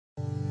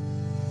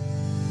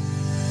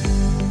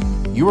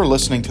You are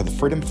listening to the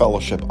Freedom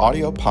Fellowship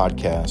audio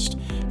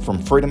podcast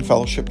from Freedom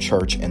Fellowship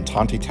Church in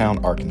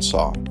Tontitown,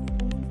 Arkansas.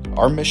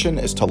 Our mission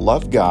is to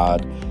love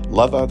God,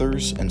 love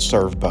others, and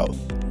serve both.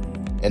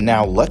 And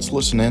now let's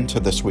listen in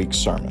to this week's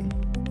sermon.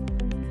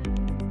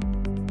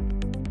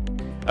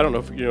 I don't know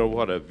if you know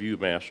what a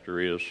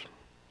viewmaster is.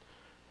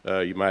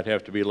 You might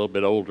have to be a little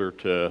bit older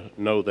to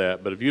know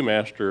that, but a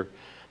viewmaster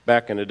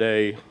back in the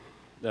day,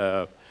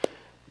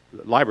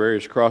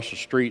 libraries across the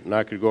street, and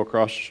I could go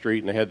across the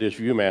street, and they had this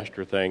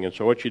viewmaster thing. And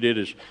so what you did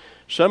is,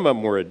 some of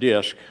them were a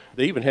disc.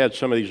 They even had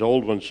some of these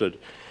old ones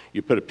that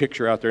you put a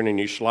picture out there and then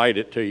you slide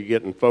it till you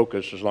get in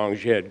focus, as long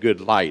as you had good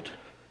light.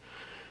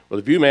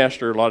 Well, the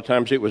viewmaster, a lot of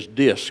times it was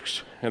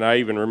discs. And I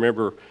even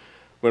remember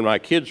when my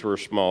kids were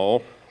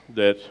small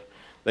that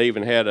they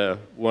even had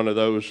one of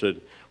those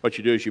that what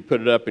you do is you put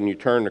it up and you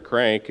turn the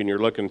crank and you're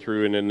looking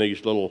through, and then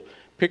these little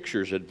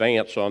pictures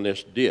advance on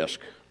this disc.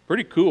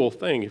 Pretty cool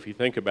thing if you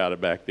think about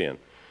it back then.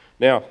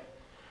 Now,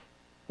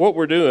 what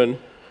we're doing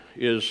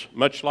is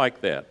much like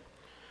that.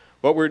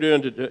 What we're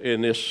doing in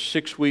this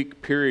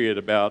 6-week period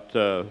about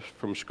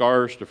from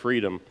scars to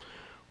freedom,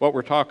 what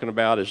we're talking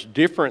about is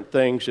different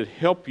things that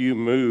help you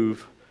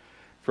move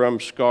from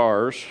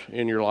scars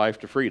in your life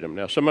to freedom.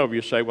 Now, some of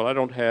you say, well, I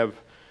don't have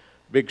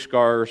big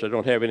scars, I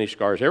don't have any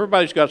scars.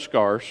 Everybody's got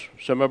scars.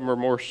 Some of them are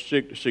more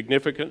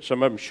significant,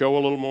 some of them show a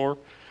little more.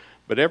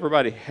 But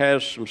everybody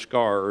has some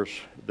scars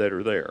that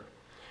are there.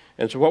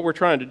 And so what we're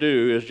trying to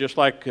do is just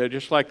like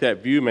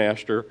that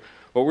viewmaster,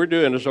 what we're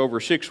doing is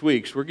over 6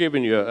 weeks, we're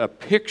giving you a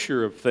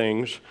picture of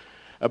things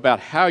about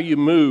how you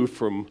move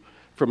from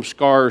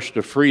scars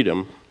to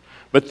freedom.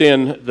 But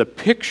then the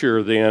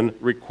picture then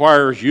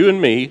requires you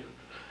and me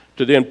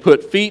to then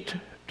put feet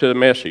to the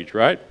message,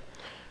 right?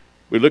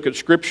 We look at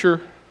Scripture,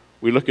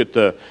 we look at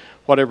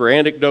whatever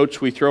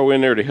anecdotes we throw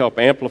in there to help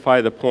amplify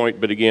the point,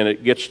 but again,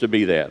 it gets to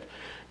be that.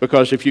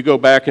 Because if you go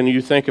back and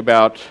you think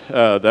about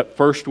that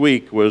first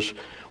week was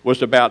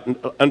about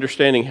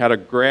understanding how to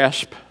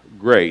grasp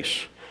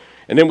grace.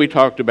 And then we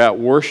talked about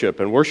worship.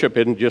 And worship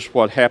isn't just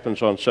what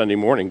happens on Sunday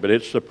morning, but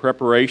it's the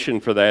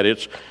preparation for that.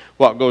 It's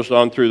what goes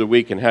on through the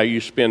week and how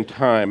you spend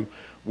time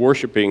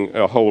worshiping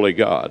a holy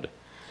God.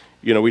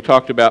 You know, we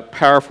talked about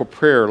powerful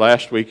prayer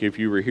last week if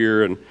you were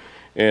here,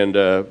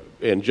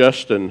 and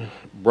Justin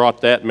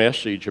brought that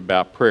message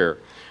about prayer.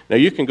 Now,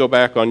 you can go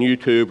back on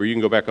YouTube or you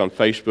can go back on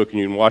Facebook and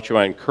you can watch them.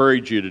 I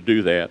encourage you to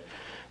do that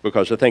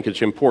because I think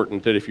it's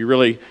important that if you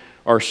really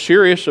are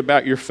serious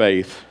about your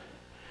faith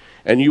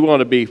and you want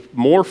to be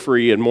more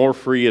free and more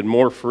free and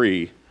more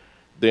free,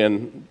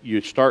 then you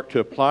start to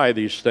apply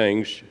these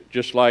things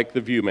just like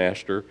the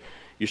viewmaster.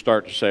 You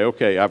start to say,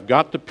 okay, I've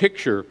got the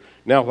picture.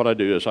 Now what I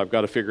do is I've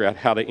got to figure out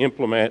how to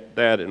implement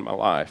that in my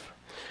life.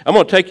 I'm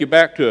going to take you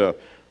back to a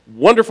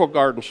wonderful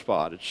garden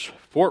spot. It's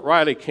Fort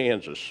Riley,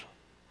 Kansas.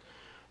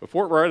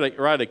 Fort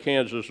Riley,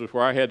 Kansas is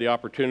where I had the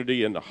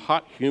opportunity in the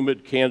hot,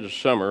 humid Kansas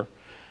summer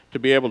to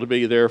be able to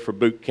be there for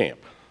boot camp.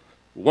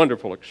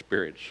 Wonderful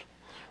experience.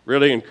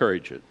 Really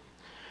encourage it.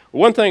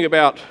 One thing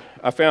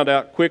I found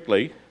out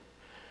quickly,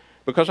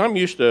 because I'm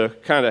used to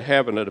kind of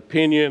having an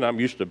opinion, I'm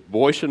used to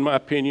voicing my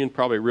opinion,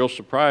 probably a real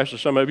surprise to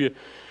some of you,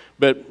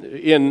 but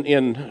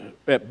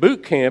at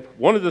boot camp,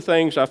 one of the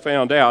things I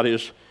found out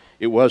is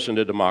it wasn't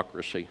a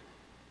democracy.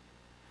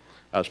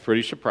 I was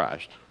pretty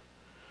surprised.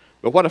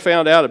 But what I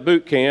found out at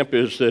boot camp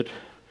is that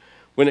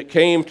when it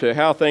came to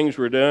how things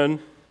were done,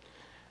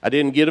 I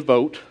didn't get a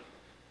vote,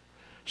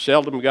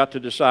 seldom got to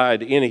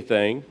decide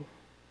anything.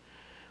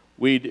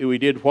 We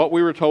did what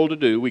we were told to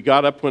do. We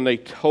got up when they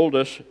told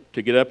us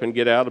to get up and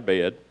get out of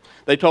bed.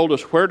 They told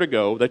us where to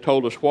go. They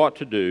told us what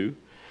to do.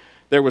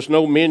 There was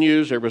no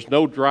menus. There was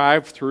no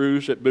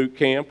drive-thrus at boot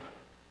camp.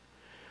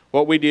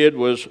 What we did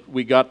was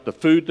we got the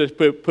food that's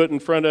put in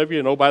front of you,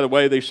 and oh, by the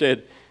way, they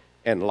said,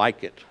 and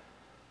like it.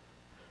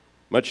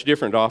 Much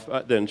different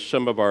than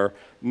some of our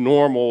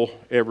normal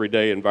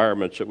everyday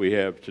environments that we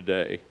have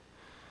today.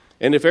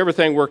 And if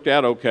everything worked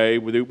out okay,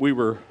 we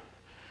were,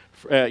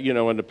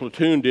 and the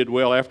platoon did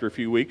well after a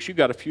few weeks, you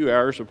got a few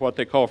hours of what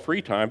they call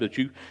free time that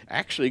you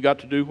actually got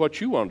to do what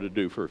you wanted to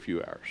do for a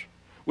few hours,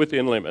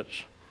 within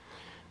limits.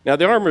 Now,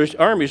 the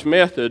Army's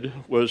method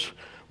was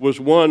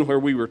one where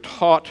we were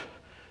taught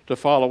to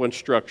follow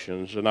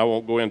instructions, and I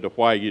won't go into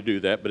why you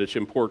do that, but it's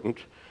important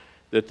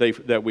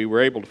that we were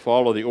able to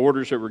follow the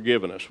orders that were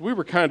given us. We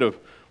were kind of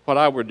what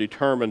I would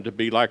determine to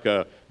be like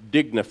a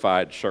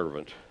dignified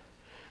servant,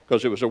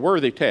 because it was a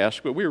worthy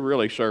task, but we were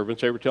really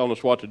servants. They were telling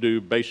us what to do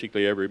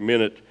basically every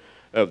minute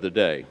of the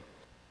day.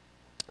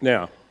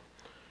 Now,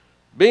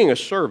 being a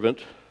servant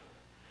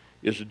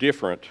is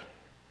different,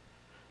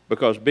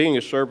 because being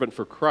a servant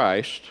for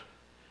Christ,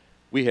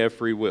 we have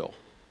free will.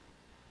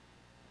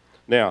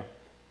 Now,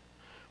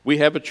 we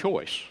have a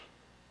choice.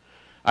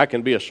 I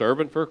can be a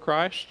servant for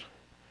Christ,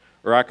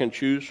 or I can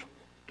choose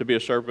to be a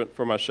servant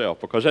for myself,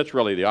 because that's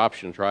really the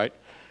options, right?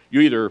 You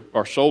either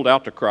are sold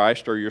out to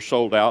Christ or you're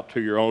sold out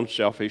to your own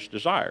selfish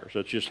desires.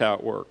 That's just how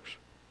it works.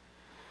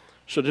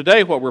 So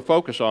today what we're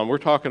focused on, we're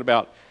talking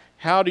about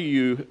how do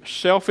you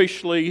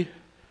selfishly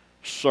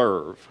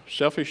serve,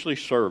 selfishly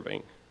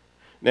serving.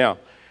 Now,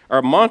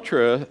 our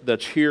mantra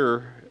that's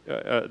here,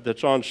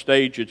 that's on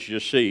stage that you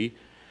see,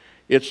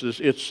 it's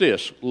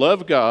this: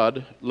 love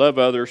God, love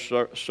others,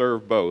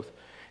 serve both.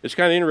 It's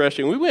kind of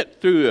interesting. We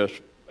went through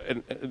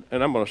and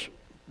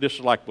this is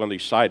like one of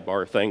these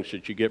sidebar things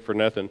that you get for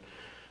nothing,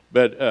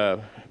 but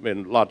a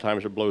lot of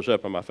times it blows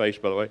up in my face,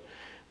 by the way.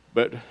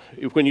 But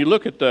when you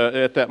look at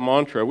that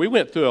mantra, we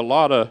went through a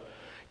lot of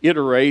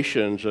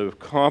iterations of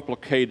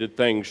complicated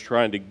things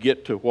trying to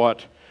get to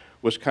what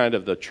was kind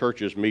of the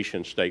church's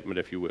mission statement,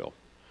 if you will.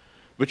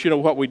 But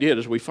what we did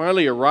is we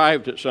finally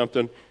arrived at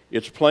something.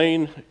 It's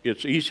plain,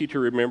 it's easy to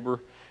remember,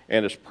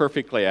 and it's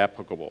perfectly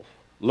applicable.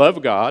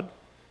 Love God,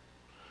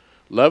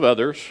 love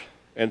others,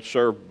 and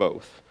serve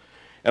both.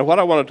 And what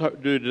I want to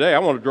do today, I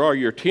want to draw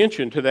your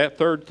attention to that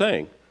third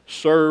thing: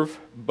 serve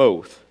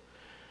both.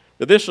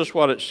 Now, this is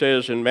what it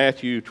says in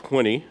Matthew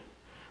 20,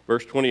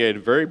 verse 28, a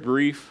very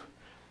brief,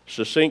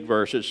 succinct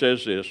verse. It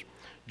says this: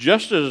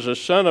 just as the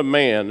Son of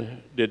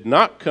Man did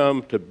not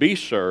come to be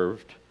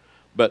served,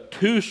 but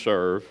to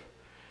serve,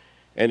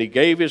 and he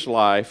gave his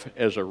life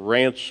as a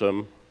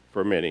ransom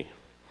for many.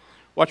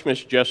 Watch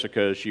Miss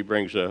Jessica as she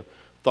brings a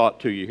thought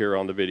to you here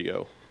on the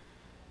video.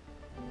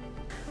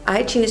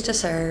 I choose to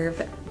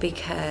serve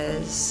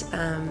because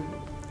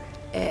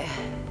it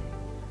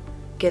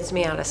gets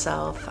me out of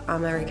self.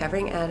 I'm a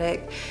recovering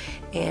addict,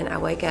 and I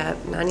wake up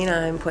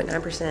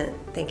 99.9%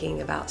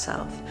 thinking about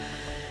self.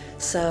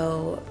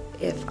 So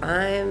if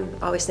I'm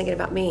always thinking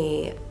about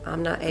me,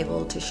 I'm not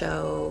able to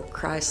show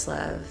Christ's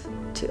love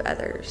to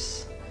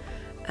others.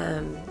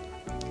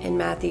 In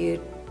Matthew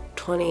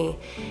 20,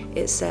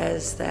 it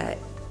says that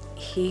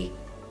he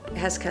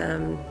has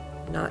come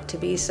not to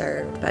be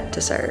served, but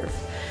to serve.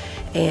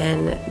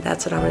 And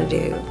that's what I'm going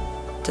to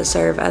do, to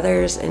serve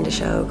others and to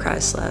show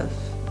Christ's love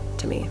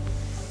to me.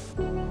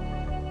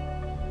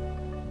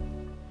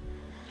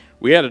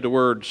 We added the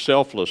word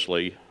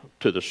selflessly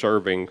to the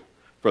serving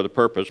for the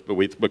purpose,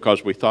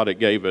 because we thought it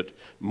gave it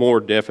more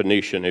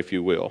definition, if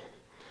you will.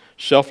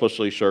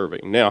 Selflessly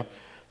serving. Now,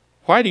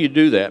 why do you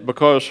do that?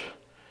 Because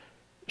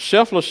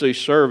selflessly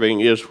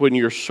serving is when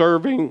you're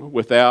serving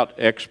without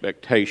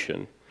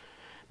expectation.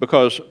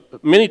 Because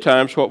many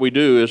times what we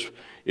do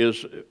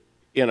is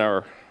in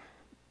our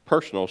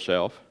personal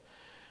self,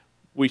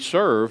 we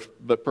serve,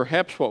 but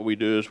perhaps what we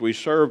do is we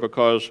serve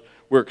because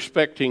we're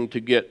expecting to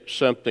get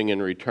something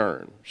in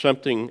return,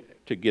 something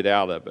to get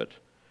out of it.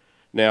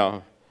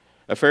 Now,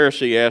 a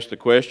Pharisee asked the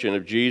question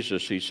of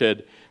Jesus. He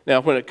said, now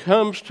when it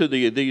comes to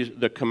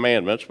the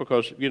commandments,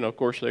 because, of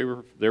course they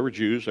were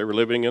Jews, they were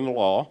living in the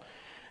law,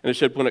 and he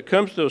said, when it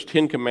comes to those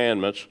 10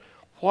 commandments,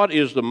 what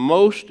is the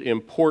most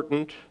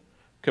important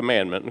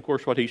commandment? And of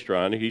course what he's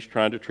trying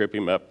to trip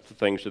him up, the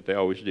things that they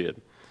always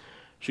did.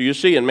 So you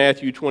see in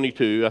Matthew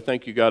 22, I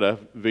think you got a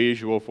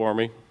visual for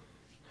me.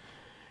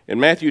 In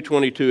Matthew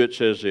 22 it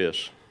says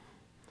this.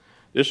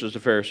 This is the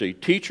Pharisee: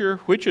 "Teacher,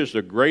 which is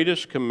the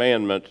greatest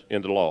commandment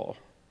in the law?"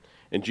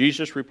 And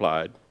Jesus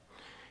replied,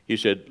 he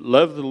said,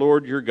 "Love the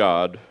Lord your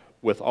God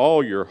with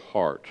all your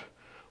heart,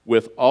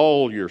 with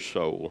all your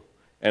soul,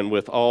 and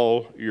with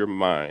all your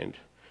mind.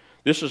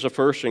 This is the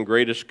first and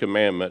greatest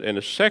commandment, and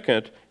the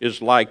second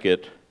is like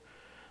it.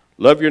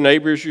 Love your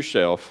neighbor as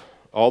yourself.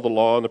 All the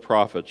law and the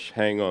prophets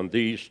hang on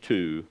these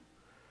two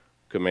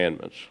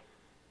commandments."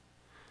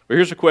 Well,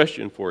 here's a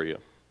question for you.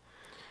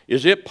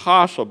 Is it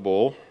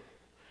possible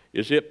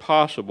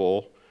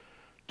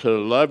to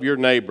love your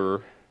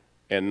neighbor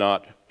and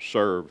not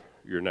serve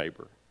your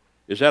neighbor?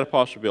 Is that a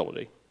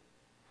possibility?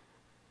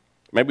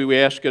 Maybe we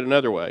ask it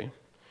another way.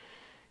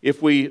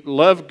 If we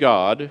love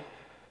God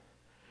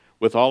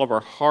with all of our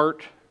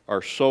heart,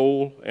 our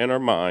soul, and our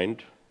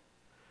mind,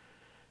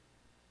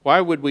 why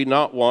would we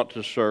not want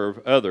to serve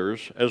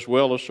others as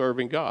well as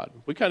serving God?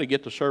 We kind of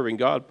get the serving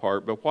God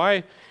part, but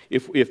why,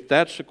 if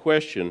that's the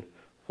question,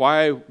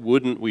 why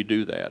wouldn't we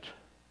do that?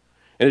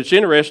 And it's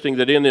interesting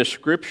that in this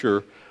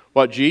scripture,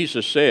 what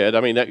Jesus said,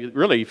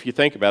 really, if you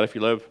think about it, if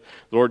you love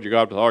the Lord your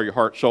God with all your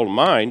heart, soul, and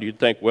mind, you'd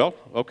think, well,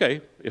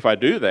 okay, if I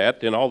do that,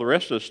 then all the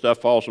rest of the stuff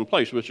falls in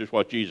place, which is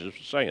what Jesus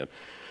was saying.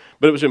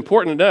 But it was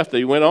important enough that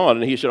he went on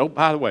and he said, oh,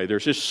 by the way,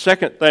 there's this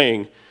second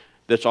thing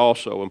that's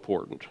also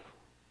important.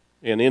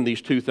 And in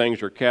these two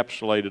things are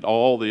encapsulated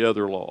all the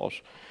other laws.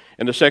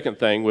 And the second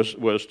thing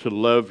was to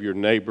love your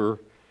neighbor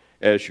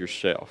as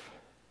yourself.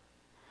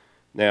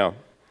 Now,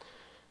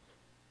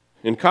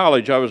 in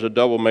college, I was a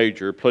double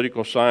major,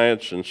 political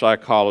science and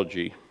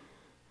psychology.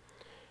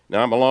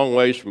 Now, I'm a long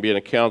ways from being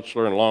a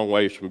counselor and a long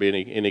ways from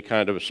being any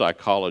kind of a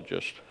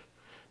psychologist.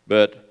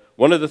 But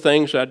one of the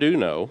things I do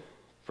know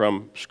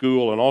from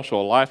school and also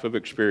a life of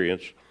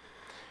experience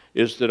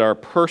is that our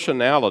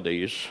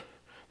personalities,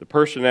 the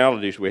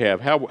personalities we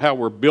have, how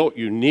we're built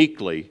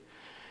uniquely,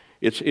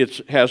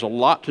 it has a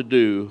lot to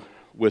do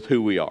with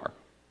who we are.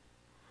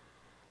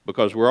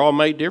 Because we're all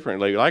made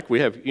differently. Like we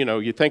have,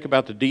 you think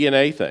about the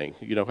DNA thing,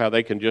 how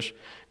they can just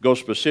go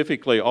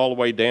specifically all the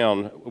way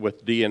down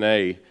with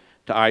DNA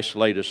to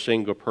isolate a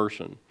single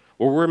person.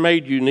 Well, we're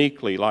made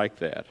uniquely like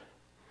that.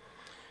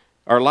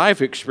 Our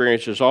life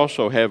experiences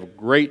also have a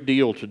great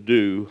deal to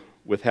do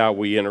with how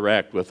we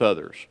interact with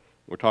others.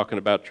 We're talking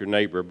about your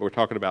neighbor, but we're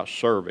talking about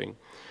serving.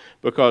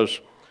 Because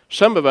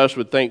some of us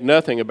would think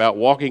nothing about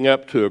walking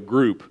up to a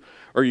group,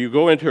 or you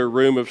go into a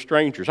room of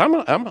strangers.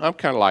 I'm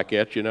kind of like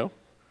that, you know.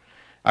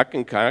 I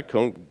can kind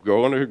of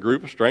go into a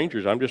group of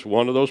strangers. I'm just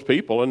one of those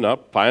people, and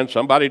I'll find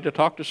somebody to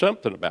talk to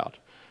something about,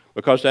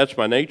 because that's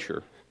my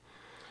nature.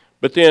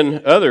 But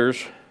then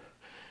others,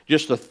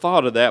 just the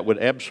thought of that would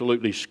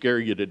absolutely scare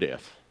you to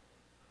death.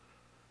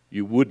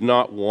 You would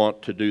not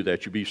want to do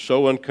that. You'd be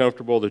so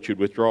uncomfortable that you'd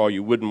withdraw.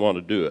 You wouldn't want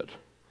to do it.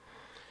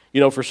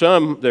 You know, for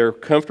some, they're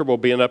comfortable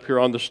being up here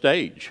on the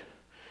stage.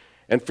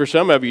 And for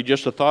some of you,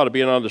 just the thought of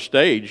being on the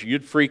stage,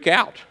 you'd freak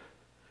out.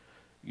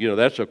 You know,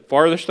 that's the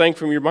farthest thing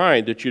from your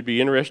mind that you'd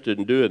be interested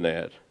in doing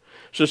that.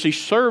 So see,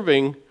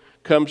 serving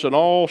comes in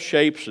all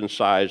shapes and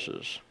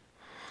sizes.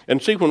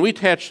 And see, when we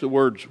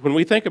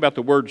think about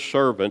the word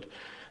servant,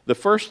 the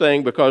first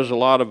thing, because a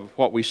lot of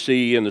what we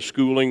see in the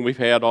schooling we've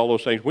had, all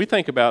those things, we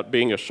think about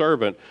being a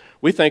servant,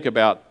 we think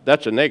about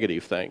that's a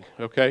negative thing,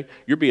 okay?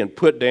 You're being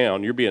put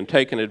down, you're being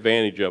taken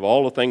advantage of,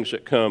 all the things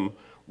that come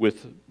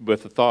with the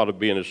thought of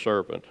being a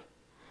servant.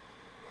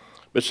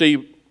 But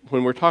see,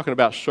 when we're talking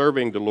about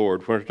serving the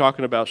Lord, when we're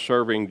talking about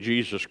serving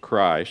Jesus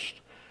Christ,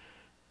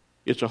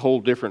 it's a whole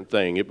different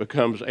thing. It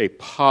becomes a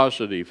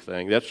positive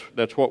thing.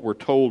 That's what we're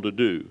told to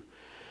do.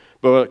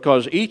 But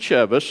because each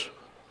of us,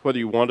 whether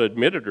you want to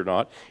admit it or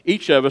not,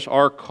 each of us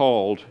are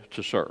called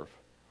to serve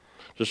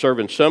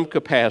in some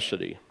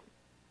capacity.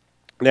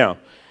 Now,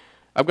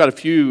 I've got a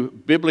few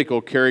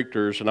biblical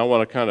characters, and I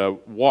want to kind of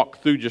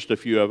walk through just a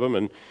few of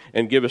them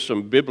and give us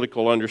some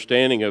biblical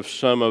understanding of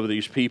some of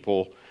these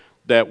people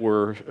that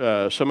were,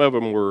 some of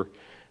them were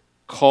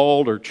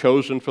called or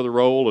chosen for the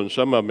role, and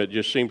some of them it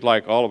just seemed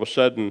like all of a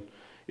sudden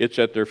it's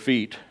at their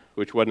feet,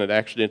 which wasn't an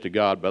accident to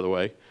God, by the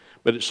way.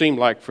 But it seemed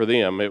like for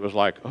them, it was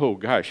like, oh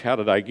gosh, how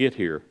did I get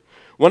here?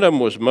 One of them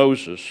was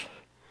Moses.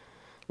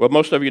 Well,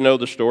 most of you know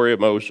the story of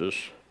Moses.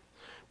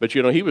 But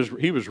you know, he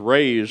was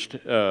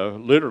raised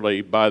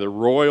literally by the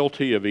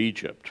royalty of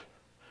Egypt,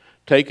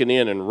 taken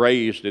in and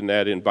raised in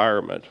that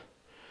environment.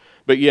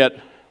 But yet,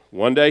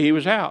 one day he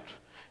was out,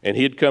 and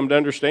he had come to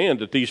understand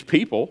that these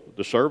people,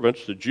 the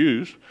servants, the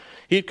Jews,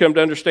 he'd come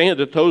to understand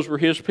that those were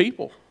his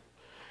people.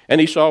 And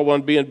he saw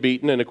one being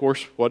beaten, and of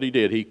course, what he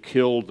did, he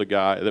killed the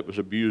guy that was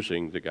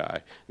abusing the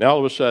guy. Now all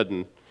of a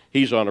sudden,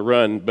 he's on a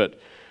run,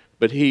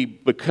 but he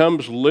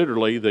becomes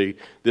literally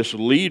this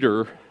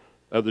leader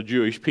of the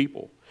Jewish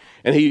people.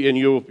 And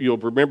you'll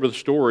remember the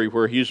story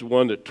where he's the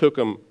one that took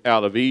them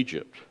out of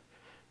Egypt.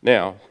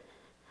 Now,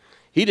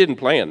 he didn't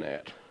plan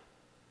that.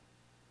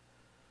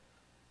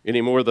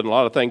 Any more than a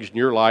lot of things in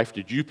your life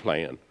did you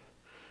plan.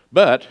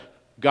 But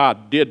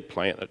God did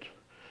plan it,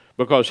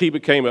 because he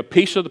became a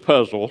piece of the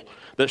puzzle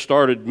that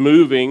started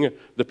moving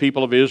the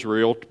people of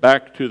Israel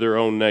back to their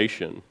own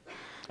nation.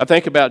 I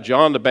think about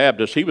John the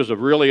Baptist. He was a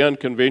really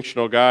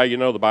unconventional guy. You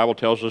know, the Bible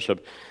tells us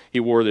he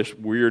wore this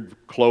weird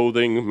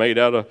clothing made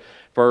out of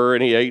fur,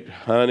 and he ate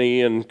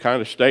honey and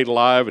kind of stayed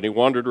alive, and he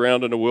wandered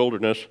around in the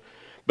wilderness.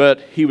 But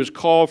he was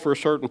called for a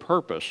certain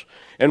purpose.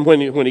 And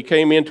when he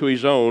came into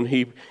his own,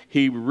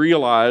 he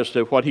realized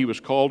that what he was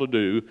called to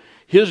do,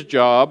 his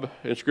job,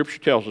 and Scripture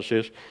tells us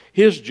this,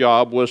 his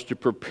job was to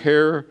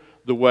prepare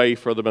the way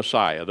for the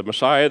Messiah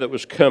that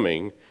was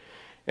coming,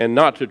 and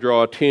not to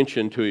draw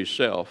attention to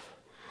himself.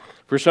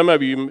 For some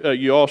of you,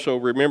 you also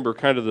remember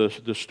kind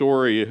of the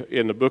story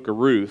in the book of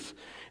Ruth.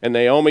 And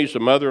Naomi's the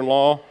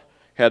mother-in-law,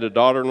 had a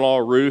daughter-in-law,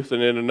 Ruth,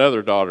 and then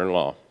another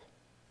daughter-in-law.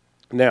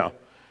 Now,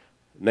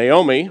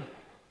 Naomi's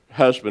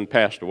husband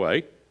passed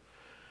away,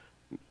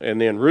 and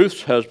then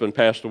Ruth's husband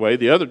passed away.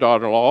 The other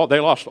daughter-in-law,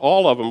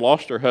 all of them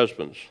lost their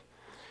husbands.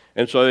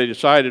 And so they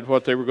decided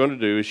what they were going to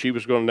do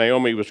is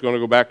Naomi was going to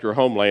go back to her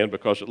homeland,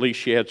 because at least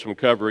she had some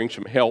covering,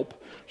 some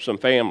help, some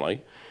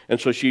family. And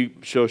so she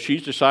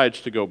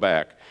decides to go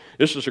back.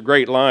 This is a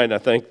great line, I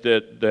think,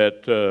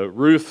 that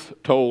Ruth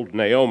told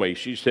Naomi.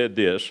 She said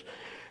this,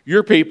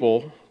 "Your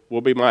people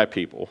will be my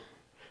people,"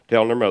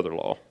 telling her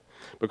mother-in-law,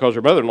 because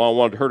her mother-in-law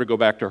wanted her to go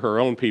back to her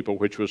own people,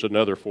 which was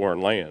another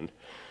foreign land.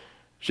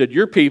 She said,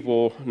 "Your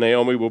people,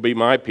 Naomi, will be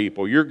my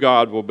people. Your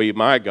God will be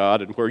my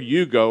God, and where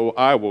you go,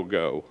 I will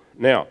go."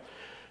 Now,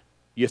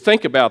 you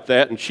think about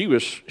that, and she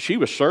was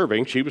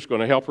serving. She was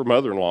going to help her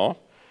mother-in-law.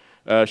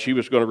 She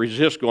was going to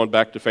resist going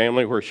back to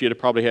family where she had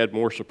probably had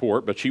more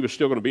support, but she was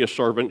still going to be a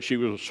servant. She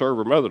was a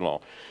server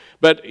mother-in-law.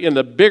 But in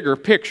the bigger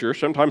picture,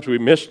 sometimes we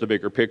miss the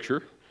bigger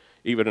picture,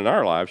 even in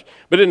our lives.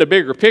 But in the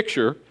bigger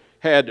picture,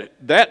 had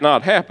that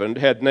not happened,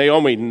 had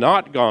Naomi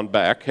not gone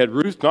back, had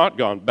Ruth not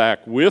gone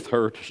back with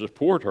her to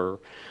support her,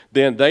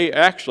 then they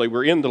actually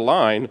were in the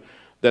line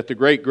that the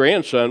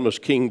great-grandson was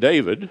King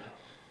David.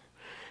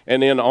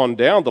 And then on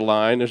down the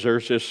line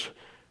there's this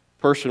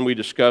person we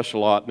discuss a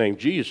lot named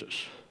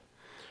Jesus.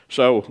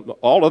 So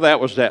all of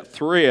that was that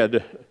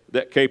thread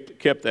that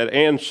kept that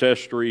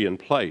ancestry in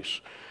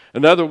place.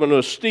 Another one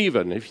was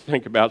Stephen. If you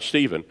think about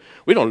Stephen,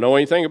 we don't know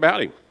anything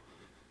about him.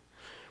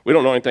 We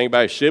don't know anything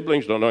about his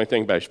siblings, don't know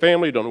anything about his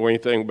family, don't know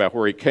anything about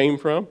where he came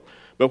from.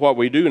 But what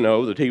we do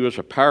know that he was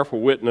a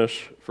powerful witness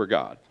for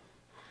God.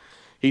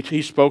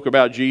 He spoke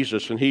about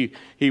Jesus, and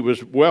he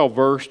was well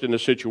versed in the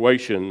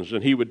situations,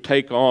 and he would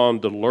take on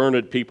the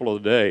learned people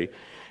of the day,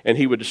 and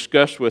he would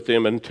discuss with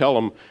them and tell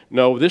them,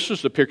 no, this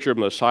is the picture of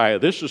Messiah.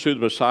 This is who the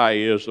Messiah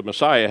is. The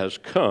Messiah has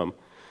come.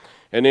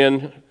 And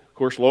then, of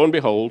course, lo and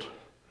behold,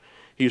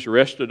 he's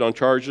arrested on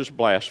charges of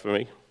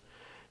blasphemy.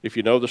 If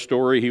you know the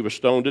story, he was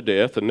stoned to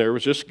death, and there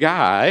was this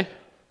guy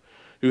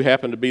who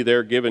happened to be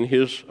there giving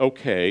his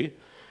okay,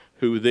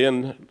 who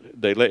then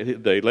they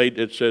laid,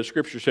 it says,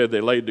 Scripture said they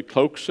laid the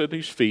cloaks at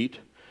his feet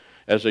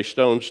as they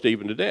stoned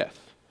Stephen to death.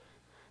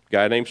 A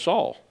guy named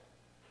Saul.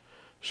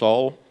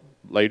 Saul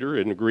later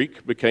in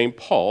Greek became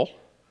Paul.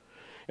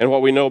 And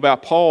what we know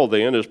about Paul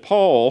then is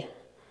Paul,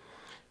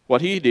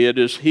 what he did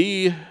is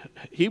he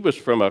was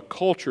from a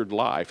cultured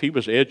life. He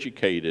was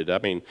educated. I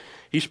mean,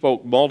 he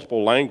spoke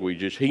multiple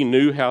languages. He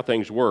knew how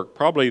things worked.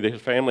 Probably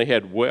his family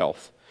had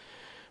wealth.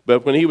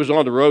 But when he was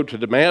on the road to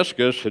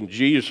Damascus, and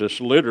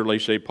Jesus literally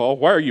said, Paul,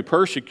 why are you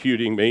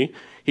persecuting me?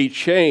 He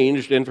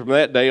changed, and from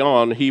that day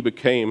on, he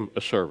became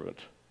a servant.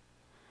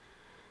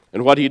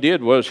 And what he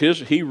did was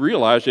he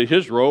realized that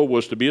his role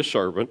was to be a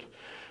servant,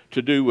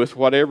 to do with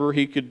whatever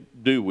he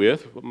could do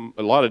with,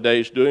 a lot of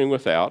days doing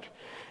without.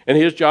 And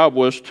his job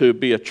was to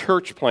be a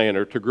church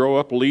planter, to grow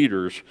up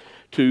leaders,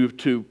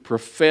 to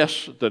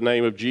profess the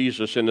name of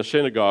Jesus in the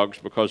synagogues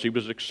because he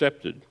was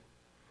accepted.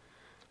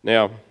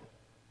 Now,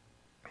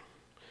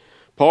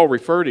 Paul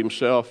referred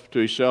himself to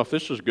himself.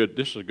 This is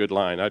a good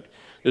line.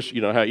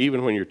 How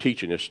even when you're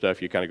teaching this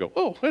stuff, you kind of go,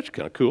 oh, that's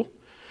kind of cool.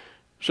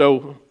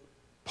 So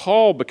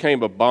Paul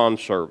became a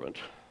bondservant.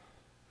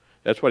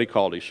 That's what he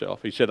called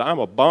himself. He said, I'm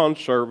a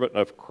bondservant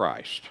of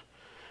Christ.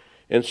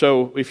 And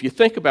so if you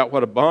think about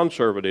what a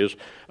bondservant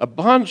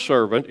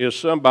is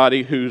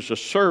somebody who's a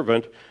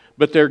servant,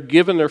 but they're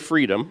given their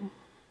freedom.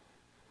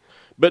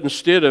 But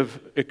instead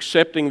of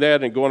accepting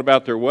that and going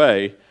about their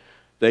way,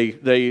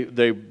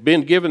 they've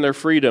been given their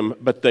freedom,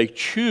 but they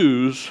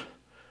choose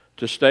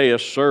to stay a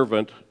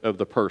servant of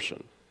the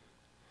person.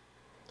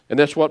 And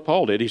that's what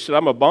Paul did. He said,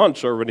 I'm a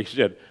bondservant. He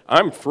said,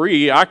 I'm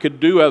free. I could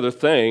do other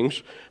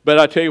things, but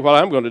I tell you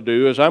what I'm going to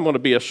do is I'm going to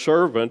be a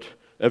servant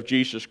of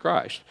Jesus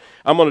Christ.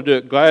 I'm going to do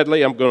it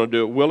gladly. I'm going to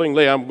do it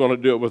willingly. I'm going to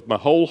do it with my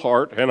whole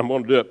heart, and I'm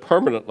going to do it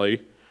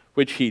permanently,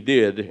 which he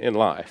did in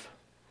life.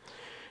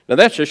 Now,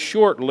 that's a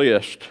short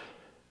list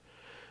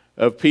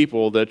of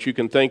people that you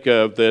can think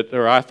of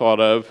or I thought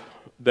of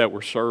that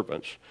were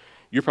servants.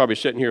 You're probably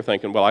sitting here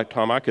thinking, well,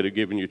 Tom, I could have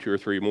given you 2 or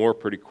 3 more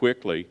pretty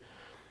quickly.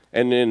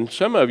 And then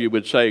some of you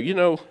would say,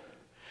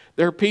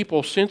 there are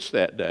people since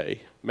that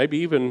day, maybe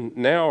even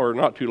now or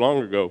not too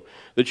long ago,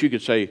 that you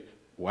could say,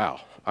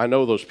 wow, I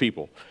know those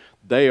people.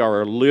 They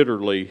are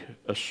literally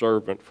a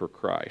servant for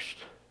Christ.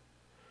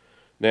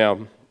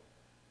 Now,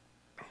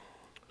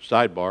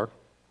 sidebar,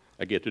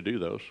 I get to do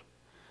those.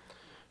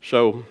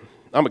 So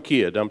I'm a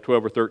kid. I'm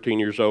 12 or 13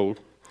 years old,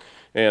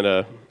 and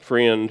a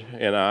friend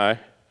and I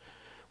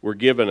were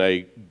given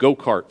a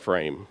go-kart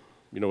frame.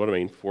 You know what I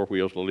mean? 4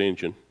 wheels, little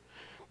engine.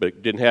 But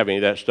it didn't have any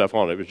of that stuff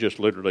on it. It was just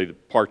literally the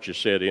parts you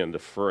set in the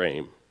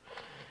frame.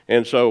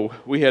 And so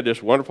we had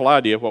this wonderful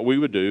idea. What we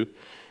would do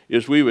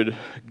is we would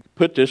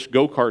put this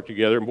go-kart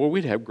together, and boy,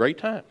 we'd have a great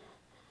time.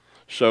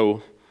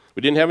 So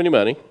we didn't have any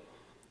money,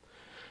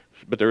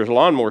 but there was a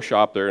lawnmower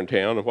shop there in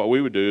town, and what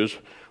we would do is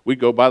we'd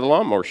go by the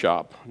lawnmower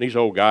shop. And these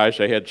old guys,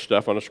 they had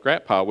stuff on a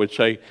scrap pile. We'd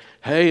say,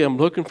 hey, I'm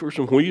looking for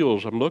some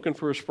wheels. I'm looking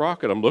for a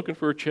sprocket. I'm looking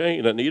for a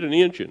chain. I need an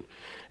engine.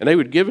 And they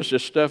would give us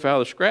this stuff out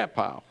of the scrap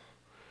pile.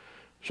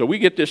 So we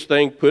get this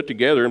thing put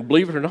together, and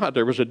believe it or not,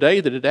 there was a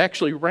day that it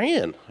actually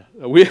ran.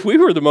 We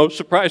were the most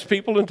surprised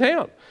people in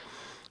town.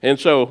 And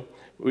so,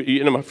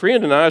 my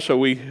friend and I,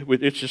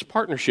 it's this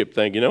partnership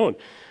thing, and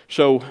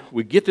so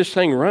we get this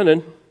thing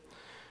running.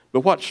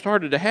 But what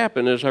started to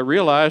happen is I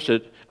realized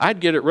that I'd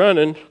get it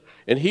running,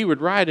 and he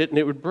would ride it, and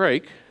it would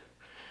break.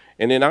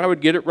 And then I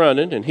would get it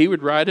running, and he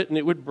would ride it, and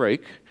it would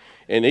break.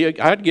 And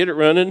I'd get it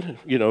running,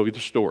 the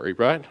story,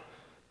 right?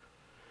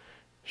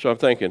 So I'm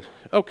thinking,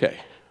 okay,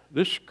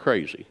 this is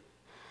crazy.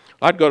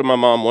 I'd go to my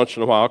mom once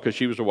in a while because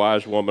she was a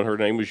wise woman. Her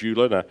name was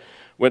Eula, and I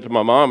went to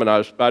my mom,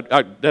 and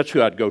that's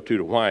who I'd go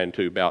to whine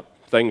to about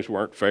things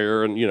weren't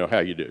fair and, how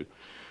you do.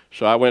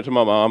 So I went to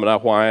my mom, and I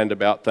whined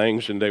about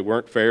things, and they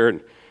weren't fair.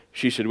 And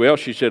she said,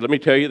 let me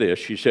tell you this.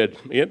 She said,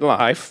 in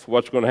life,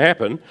 what's going to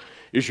happen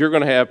is you're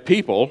going to have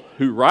people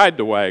who ride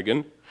the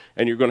wagon,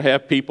 and you're going to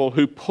have people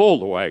who pull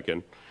the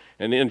wagon.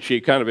 And then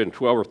she kind of in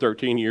 12 or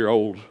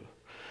 13-year-old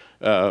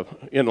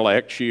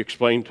intellect, she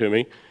explained to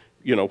me,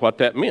 what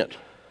that meant.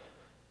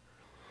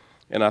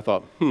 And I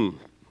thought,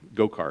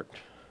 go-kart.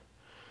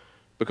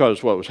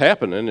 Because what was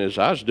happening is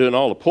I was doing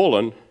all the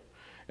pulling,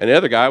 and the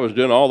other guy was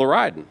doing all the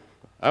riding.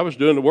 I was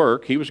doing the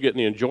work, he was getting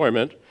the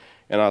enjoyment,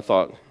 and I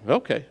thought,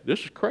 okay,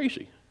 this is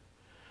crazy.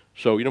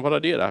 So you know what I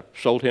did? I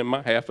sold him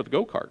my half of the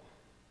go-kart.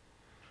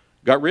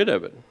 Got rid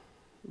of it.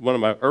 One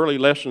of my early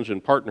lessons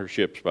in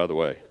partnerships, by the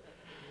way.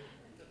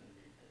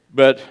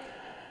 But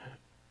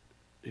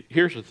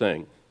here's the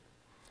thing.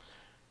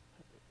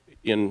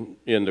 In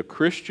the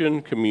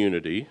Christian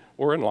community,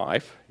 or in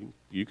life,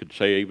 You could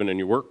say even in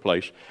your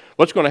workplace.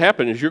 What's going to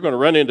happen is you're going to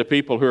run into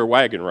people who are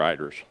wagon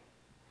riders,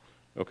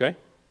 okay?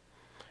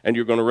 And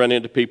you're going to run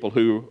into people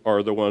who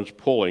are the ones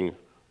pulling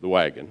the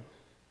wagon.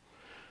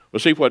 Well,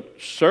 see, what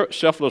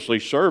selflessly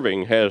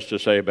serving has to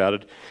say about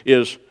it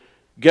is,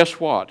 guess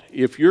what?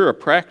 If you're a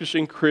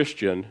practicing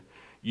Christian,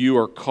 you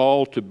are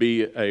called to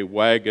be a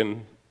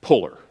wagon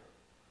puller,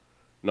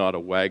 not a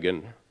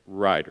wagon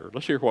rider.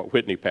 Let's hear what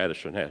Whitney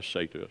Patterson has to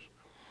say to us.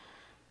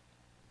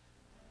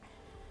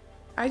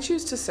 I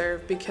choose to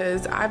serve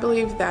because I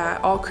believe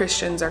that all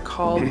Christians are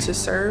called to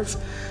serve.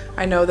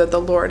 I know that the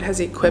Lord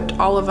has equipped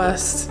all of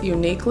us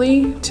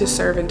uniquely to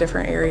serve in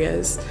different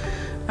areas.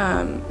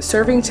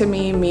 Serving to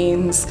me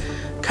means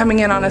coming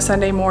in on a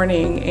Sunday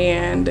morning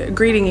and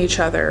greeting each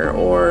other,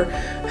 or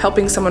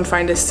helping someone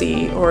find a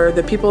seat, or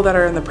the people that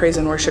are in the praise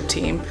and worship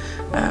team.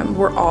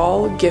 We're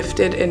all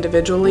gifted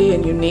individually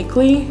and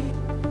uniquely.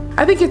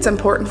 I think it's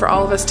important for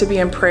all of us to be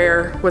in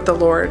prayer with the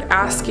Lord,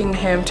 asking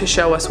Him to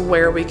show us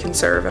where we can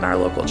serve in our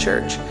local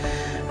church.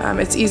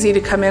 It's easy to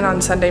come in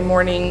on Sunday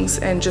mornings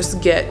and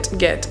just get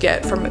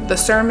from the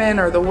sermon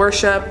or the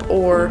worship,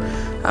 or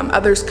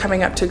others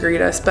coming up to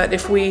greet us. But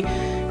if we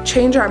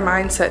change our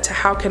mindset to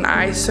how can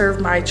I serve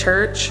my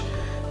church,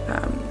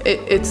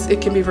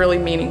 it can be really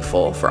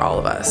meaningful for all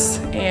of us.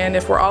 And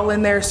if we're all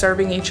in there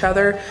serving each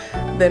other,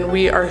 then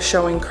we are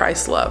showing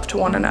Christ's love to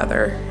one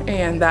another,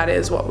 and that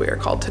is what we are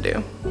called to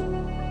do.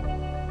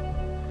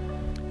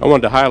 I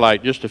wanted to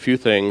highlight just a few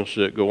things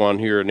that go on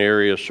here in the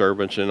area of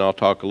servants, and I'll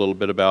talk a little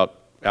bit about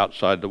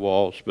outside the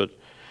walls. But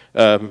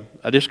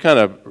I just kind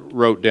of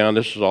wrote down,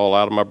 this is all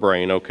out of my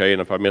brain, okay, and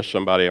if I miss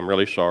somebody, I'm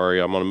really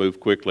sorry. I'm going to move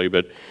quickly.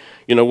 But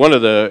you know, one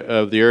of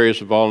the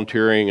areas of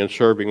volunteering and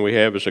serving we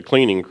have is a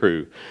cleaning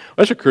crew.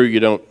 That's a crew you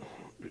don't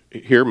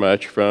hear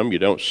much from, you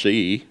don't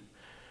see,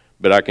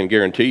 but I can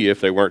guarantee you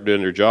if they weren't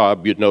doing their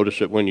job, you'd notice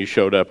it when you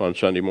showed up on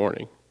Sunday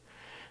morning.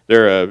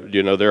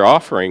 They're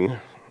offering,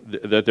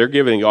 that they're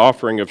giving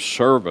offering of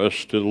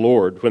service to the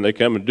Lord when they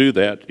come and do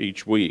that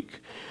each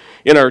week.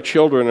 In our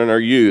children and our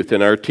youth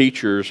and our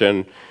teachers,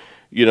 and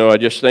you know, I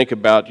just think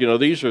about, you know,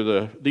 these are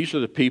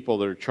the people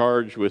that are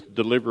charged with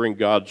delivering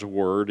God's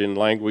word in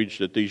language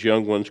that these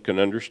young ones can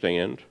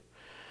understand.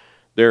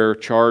 They're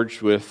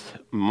charged with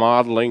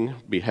modeling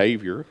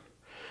behavior,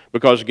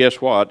 because guess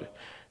what?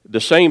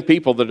 The same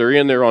people that are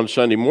in there on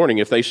Sunday morning,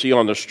 if they see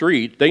on the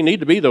street, they need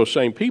to be those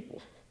same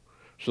people.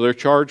 So they're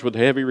charged with the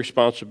heavy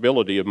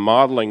responsibility of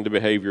modeling the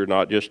behavior,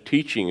 not just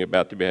teaching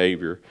about the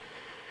behavior,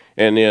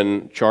 and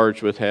then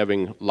charged with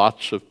having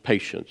lots of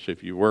patience.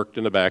 If you worked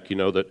in the back, you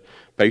know that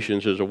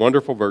patience is a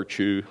wonderful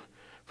virtue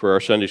for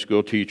our Sunday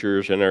school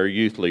teachers and our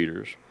youth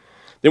leaders.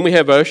 Then we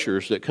have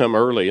ushers that come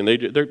early, and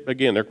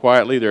they're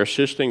quietly, they're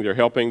assisting, they're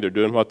helping, they're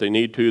doing what they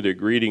need to, they're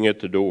greeting at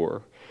the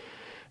door.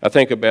 I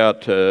think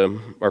about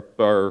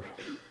our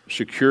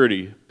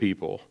security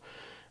people.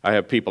 I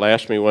have people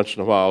ask me once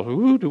in a while,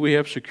 who do we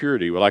have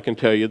security? Well, I can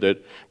tell you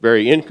that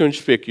very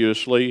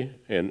inconspicuously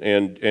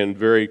and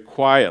very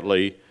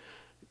quietly,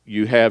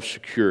 you have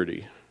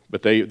security.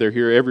 But they're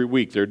here every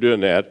week. They're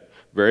doing that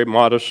very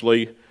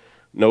modestly,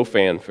 no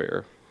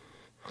fanfare.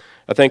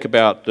 I think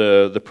about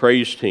the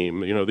praise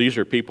team. You know, these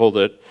are people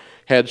that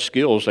had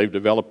skills they've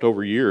developed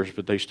over years,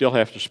 but they still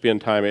have to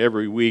spend time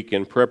every week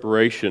in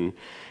preparation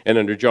and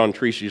under John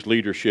Treacy's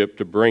leadership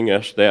to bring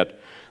us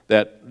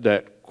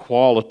that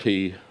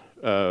quality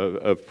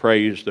of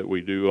praise that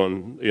we do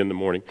in the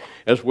morning,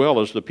 as well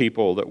as the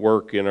people that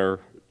work in our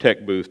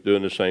tech booth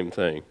doing the same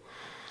thing.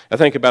 I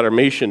think about our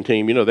mission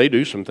team. You know, they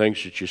do some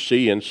things that you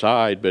see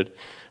inside, but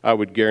I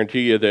would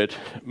guarantee you that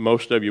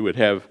most of you would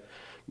have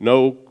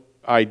no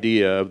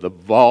idea of the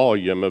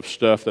volume of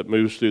stuff that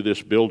moves through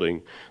this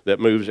building, that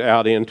moves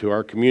out into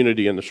our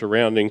community and the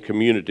surrounding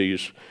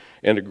communities,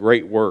 and the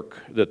great work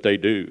that they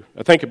do.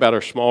 I think about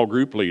our small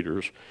group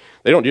leaders.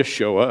 They don't just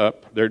show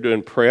up. They're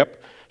doing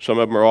prep. Some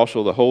of them are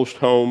also the host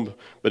home,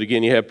 but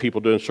again, you have people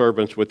doing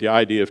servants with the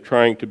idea of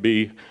trying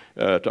to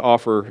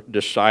offer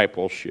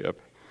discipleship.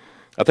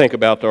 I think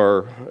about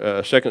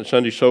our Second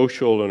Sunday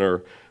Social and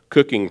our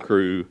cooking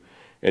crew,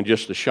 and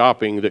just the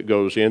shopping that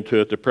goes into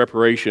it, the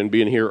preparation,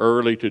 being here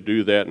early to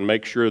do that and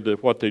make sure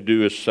that what they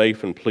do is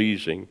safe and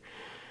pleasing.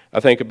 I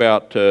think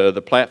about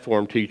the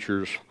platform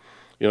teachers.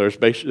 You know,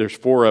 there's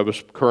 4 of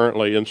us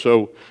currently, and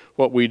so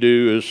what we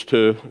do is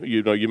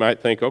you might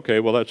think, okay,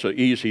 well, that's an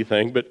easy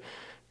thing, but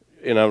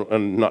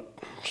I'm not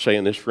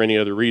saying this for any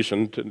other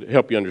reason to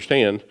help you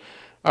understand.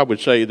 I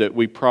would say that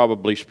we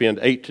probably spend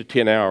 8 to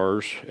 10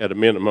 hours at a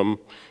minimum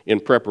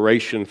in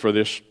preparation for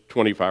this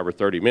 25 or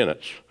 30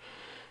 minutes.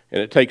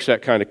 And it takes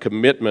that kind of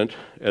commitment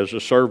as a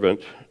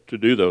servant to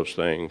do those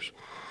things.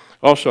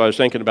 Also, I was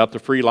thinking about the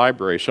free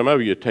library. Some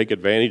of you take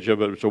advantage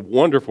of it. It's a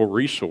wonderful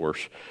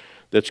resource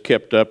that's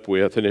kept up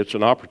with, and it's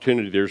an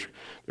opportunity.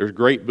 There's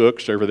great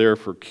books over there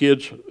for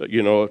kids,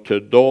 you know, to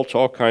adults,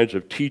 all kinds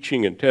of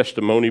teaching and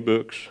testimony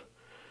books.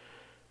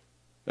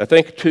 I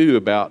think, too,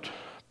 about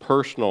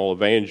personal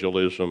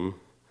evangelism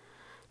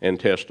and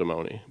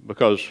testimony,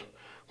 because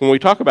when we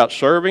talk about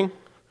serving,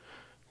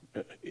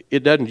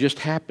 it doesn't just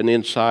happen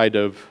inside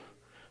of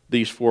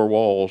these 4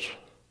 walls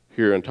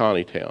here in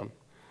Tontitown.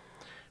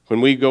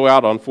 When we go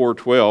out on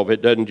 412,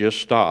 it doesn't just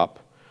stop,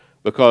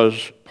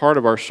 because part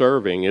of our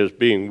serving is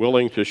being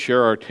willing to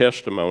share our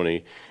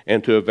testimony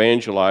and to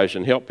evangelize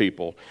and help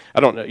people. I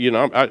don't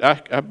know,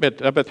 I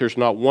bet there's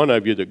not one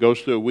of you that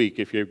goes through a week,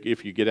 if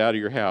you get out of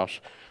your house,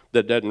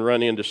 that doesn't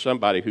run into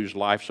somebody whose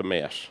life's a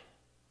mess.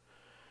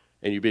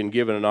 And you've been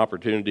given an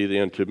opportunity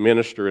then to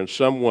minister in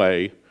some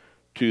way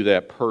to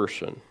that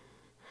person.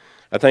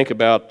 I think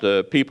about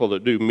the people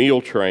that do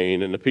meal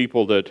train and the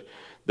people that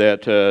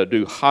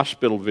do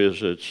hospital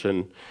visits,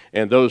 and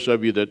those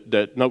of you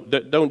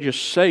that don't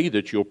just say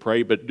that you'll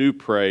pray, but do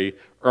pray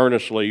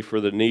earnestly for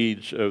the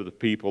needs of the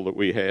people that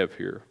we have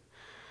here.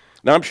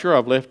 Now, I'm sure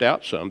I've left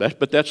out some,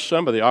 but that's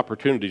some of the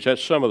opportunities.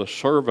 That's some of the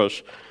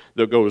service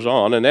that goes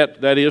on, and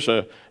that is,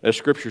 as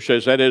Scripture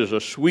says, that is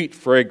a sweet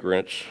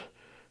fragrance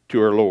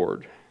to our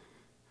Lord.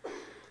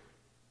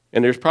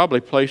 And there's probably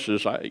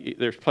places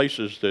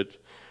that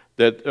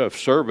of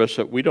service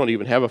that we don't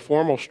even have a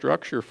formal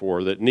structure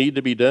for, that need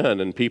to be done,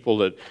 and people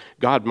that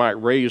God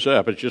might raise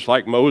up. It's just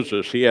like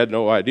Moses. He had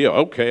no idea,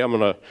 okay, I'm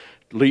going to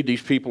lead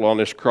these people on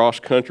this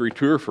cross-country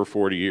tour for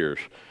 40 years.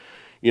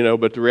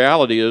 But the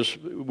reality is,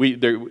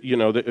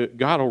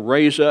 God will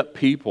raise up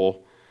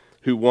people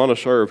who want to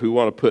serve, who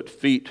want to put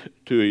feet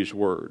to His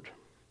Word.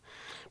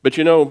 But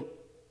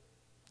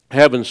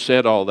having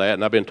said all that,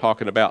 and I've been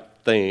talking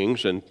about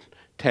things and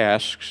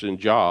tasks and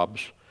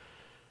jobs,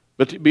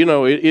 but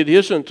it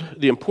isn't,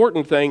 the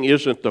important thing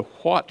isn't the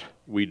what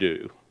we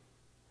do.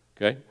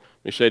 Okay?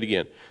 Let me say it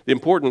again. The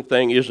important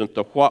thing isn't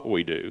the what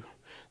we do.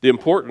 The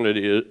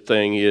important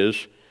thing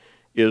is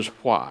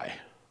why.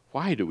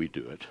 Why do we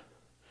do it?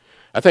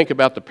 I think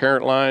about the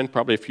parent line.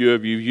 Probably a few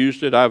of you have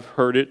used it. I've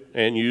heard it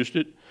and used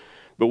it.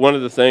 But one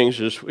of the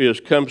things is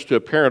comes to a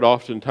parent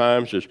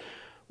oftentimes is,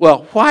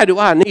 well, why do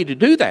I need to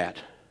do that?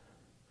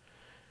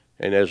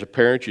 And as a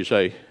parent, you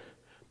say,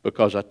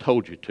 because I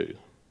told you to.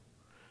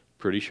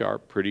 Pretty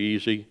sharp, pretty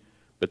easy,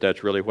 but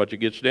that's really what it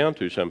gets down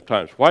to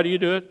sometimes. Why do you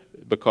do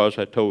it? Because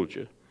I told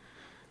you.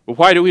 Well,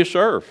 why do we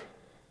serve?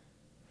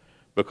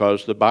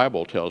 Because the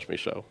Bible tells me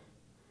so.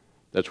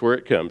 That's where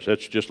it comes.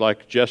 That's just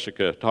like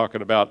Jessica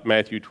talking about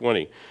Matthew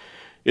 20.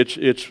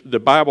 It's the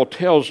Bible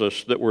tells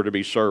us that we're to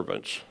be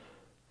servants.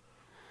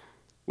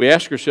 We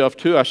ask ourselves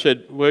too, I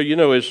said, well,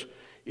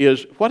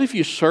 is what if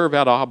you serve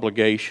out of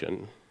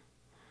obligation?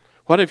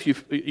 What if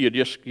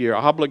you're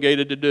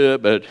obligated to do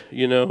it, but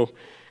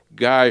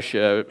gosh,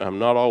 I'm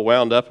not all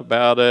wound up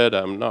about it.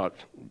 I'm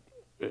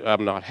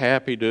not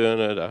happy doing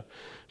it.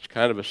 It's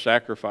kind of a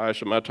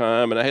sacrifice of my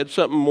time, and I had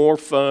something more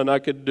fun I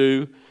could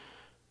do.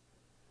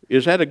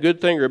 Is that a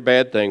good thing or a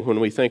bad thing when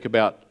we think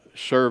about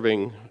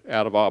serving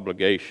out of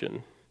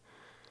obligation?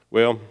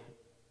 Well,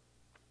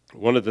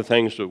 one of the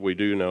things that we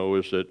do know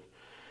is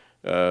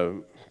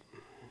that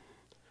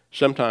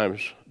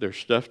sometimes there's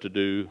stuff to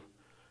do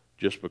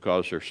just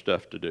because there's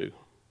stuff to do.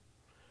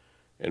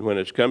 And when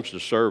it comes to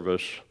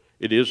service,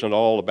 it isn't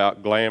all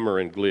about glamour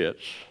and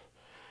glitz.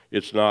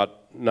 It's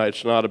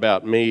not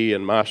about me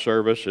and my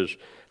service. As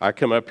I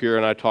come up here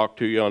and I talk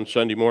to you on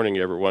Sunday morning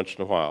every once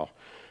in a while.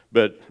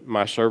 But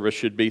my service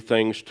should be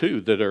things too,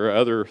 that are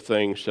other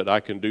things that I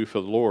can do for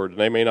the Lord. And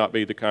they may not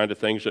be the kind of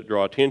things that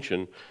draw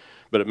attention,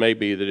 but it may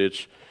be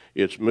that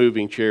it's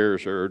moving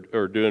chairs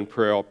or doing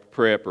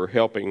prep or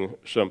helping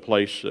some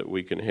place that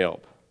we can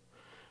help.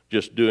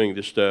 Just doing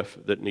the stuff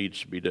that needs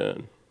to be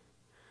done.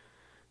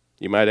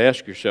 You might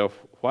ask yourself,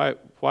 why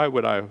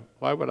would I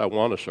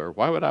want to serve?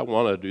 Why would I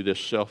want to do this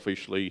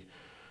selfishly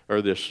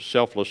or this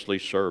selflessly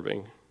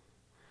serving?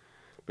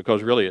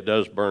 Because really it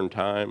does burn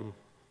time.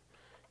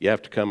 You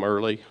have to come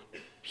early.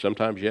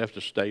 Sometimes you have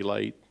to stay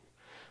late.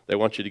 They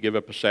want you to give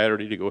up a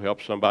Saturday to go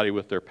help somebody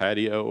with their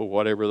patio or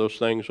whatever those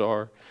things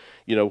are.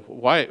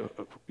 Why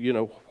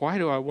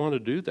do I want to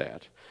do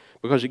that?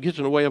 Because it gets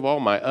in the way of all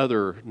my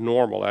other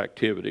normal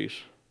activities.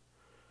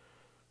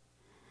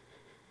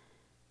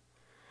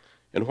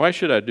 And why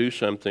should I do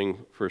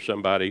something for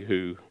somebody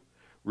who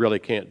really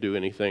can't do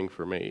anything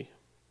for me?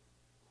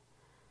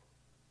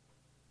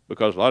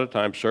 Because a lot of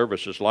times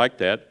service is like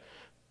that.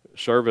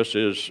 Service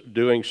is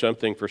doing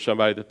something for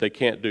somebody that they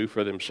can't do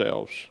for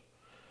themselves.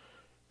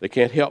 They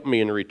can't help me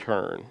in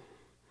return.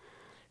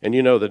 And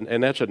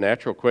and that's a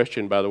natural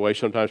question, by the way.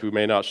 Sometimes we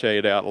may not say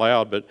it out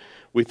loud, but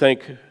we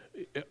think,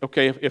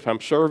 okay, if I'm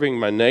serving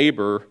my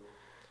neighbor,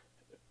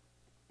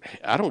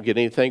 I don't get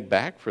anything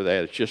back for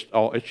that.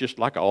 It's just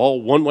like an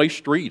all one-way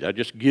street. I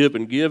just give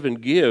and give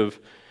and give,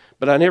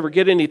 but I never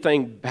get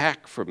anything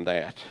back from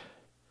that.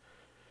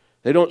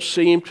 They don't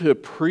seem to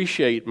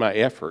appreciate my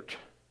effort.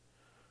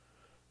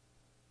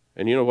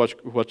 And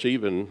what's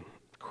even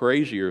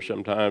crazier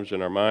sometimes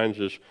in our minds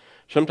is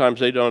sometimes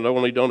they don't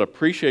only don't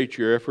appreciate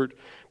your effort,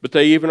 but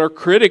they even are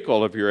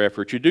critical of your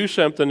effort. You do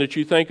something that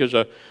you think is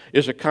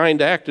a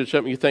kind act, it's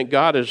something you think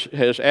God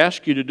has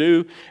asked you to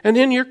do, and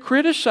then you're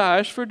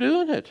criticized for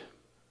doing it.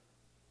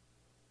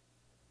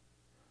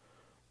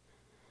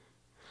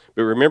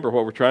 But remember,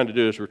 what we're trying to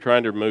do is we're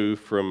trying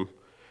to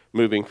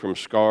moving from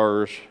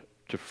scars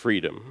to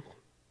freedom.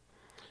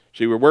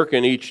 See, we're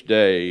working each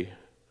day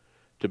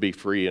to be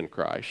free in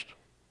Christ.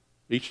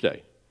 Each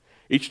day.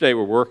 Each day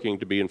we're working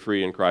to be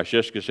free in Christ.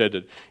 Jessica said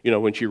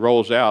that, when she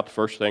rolls out, the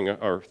first thing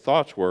our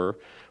thoughts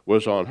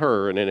was on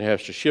her, and then it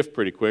has to shift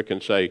pretty quick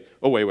and say,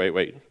 oh,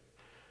 wait.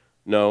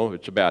 No,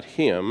 it's about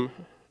Him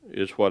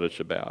is what it's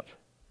about.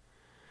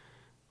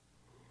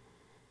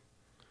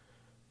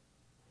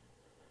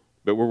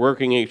 But we're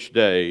working each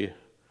day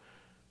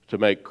to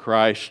make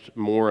Christ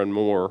more and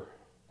more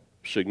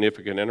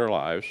significant in our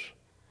lives,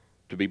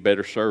 to be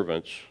better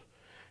servants.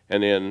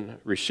 And then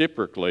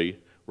reciprocally,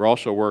 we're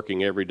also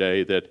working every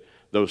day that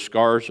those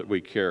scars that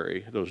we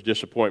carry, those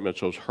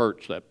disappointments, those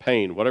hurts, that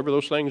pain, whatever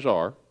those things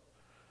are,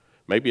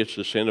 maybe it's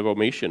the sin of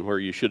omission where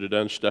you should have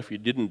done stuff you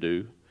didn't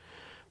do.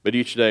 But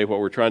each day what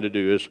we're trying to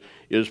do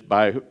is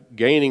by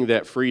gaining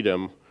that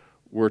freedom,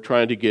 we're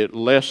trying to get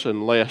less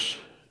and less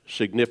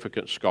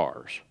significant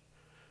scars.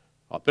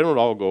 They don't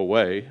all go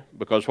away,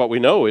 because what we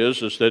know is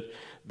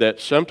that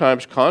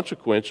sometimes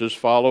consequences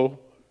follow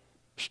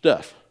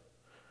stuff.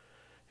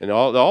 And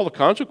all the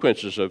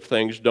consequences of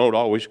things don't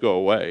always go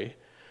away,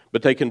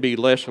 but they can be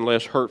less and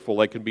less hurtful.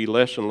 They can be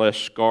less and less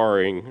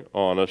scarring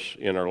on us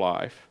in our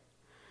life.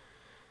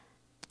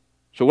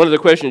 So one of the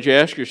questions you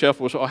ask yourself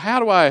was, how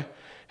do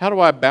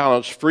I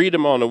balance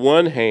freedom on the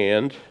one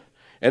hand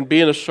and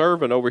being a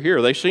servant over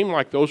here? They seem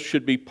like those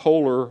should be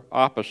polar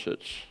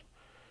opposites.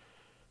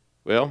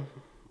 Well,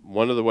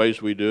 one of the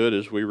ways we do it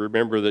is we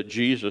remember that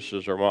Jesus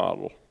is our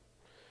model.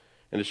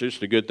 And it's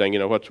just a good thing.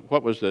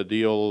 What was the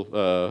deal,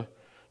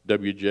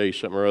 WJ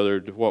something or other,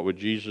 what would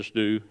Jesus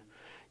do?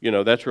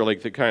 That's really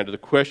the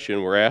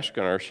question we're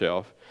asking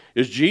ourselves.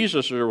 Is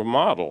Jesus our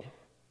model?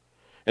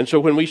 And so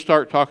when we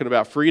start talking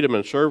about freedom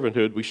and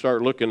servanthood, we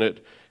start looking at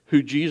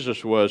who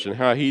Jesus was and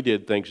how He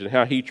did things and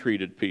how He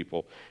treated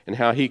people and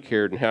how He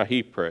cared and how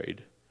He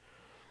prayed.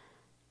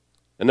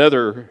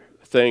 Another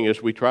thing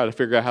is we try to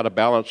figure out how to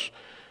balance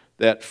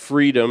that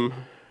freedom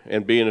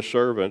and being a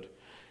servant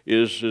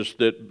is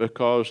that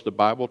because the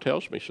Bible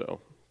tells me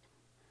so.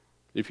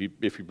 If you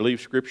believe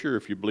Scripture,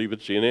 if you believe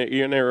it's the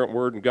inerrant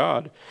Word of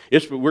God,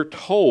 we're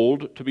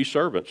told to be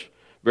servants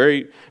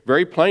very,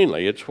 very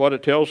plainly. It's what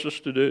it tells us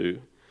to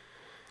do.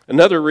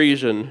 Another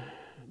reason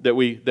that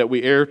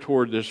we err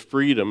toward this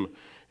freedom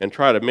and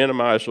try to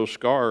minimize those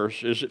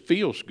scars is it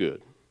feels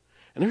good.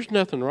 And there's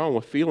nothing wrong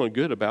with feeling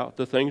good about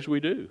the things we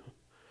do.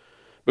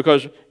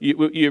 Because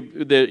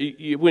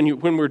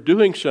when we're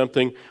doing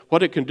something,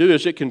 what it can do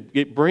is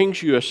it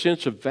brings you a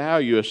sense of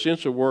value, a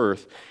sense of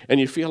worth, and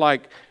you feel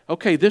like,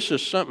 okay, this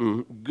is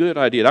something good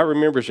I did. I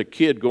remember as a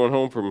kid going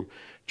home from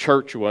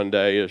church one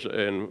day,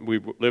 and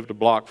we lived a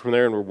block from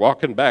there, and we're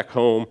walking back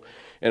home,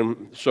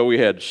 and so we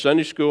had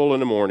Sunday school in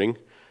the morning,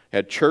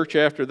 had church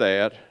after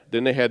that,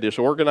 then they had this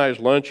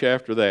organized lunch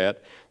after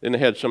that, then they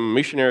had some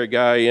missionary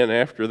guy in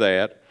after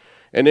that,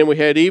 and then we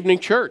had evening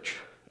church.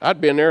 I'd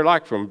been there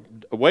like from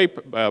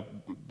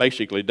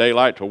basically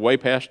daylight to way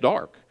past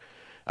dark.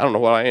 I don't know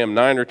what I am,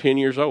 9 or 10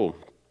 years old.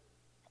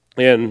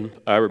 And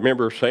I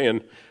remember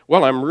saying,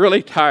 well, I'm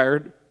really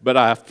tired, but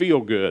I feel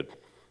good.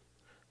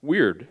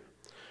 Weird,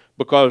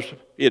 because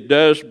it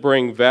does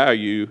bring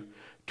value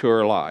to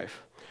our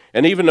life.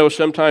 And even though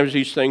sometimes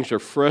these things are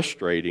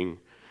frustrating,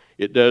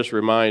 it does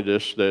remind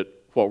us that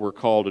what we're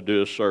called to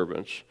do as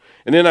servants.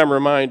 And then I'm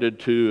reminded,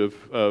 too,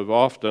 of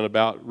often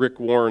about Rick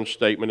Warren's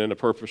statement in the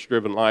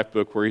Purpose-Driven Life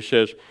book where he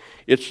says,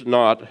 it's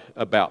not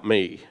about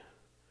me.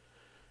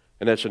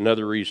 And that's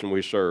another reason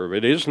we serve.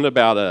 It isn't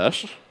about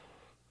us,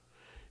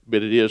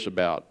 but it is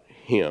about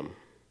Him.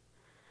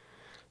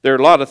 There are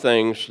a lot of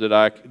things that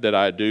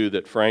I do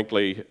that,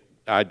 frankly,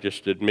 I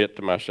just admit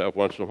to myself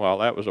once in a while,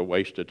 that was a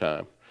waste of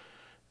time.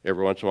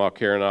 Every once in a while,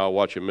 Karen and I will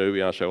watch a movie,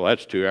 and I say, well,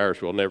 that's 2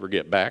 hours we'll never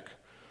get back.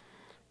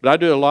 But I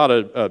do a lot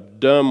of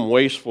dumb,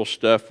 wasteful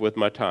stuff with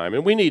my time.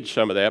 And we need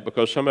some of that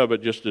because some of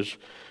it just is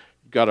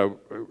got to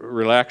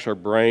relax our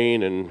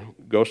brain and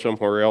go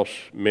somewhere else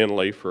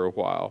mentally for a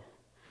while.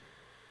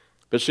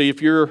 But see, if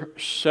you're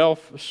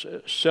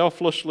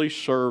selflessly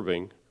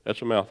serving,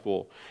 that's a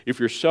mouthful.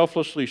 If you're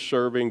selflessly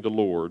serving the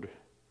Lord,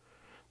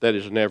 that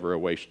is never a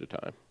waste of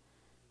time.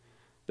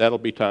 That'll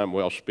be time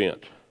well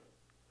spent.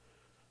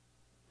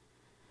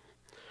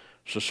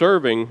 So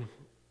serving,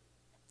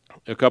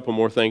 a couple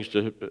more things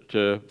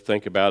to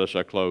think about as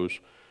I close.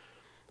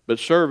 But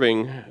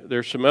serving,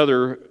 there's some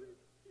other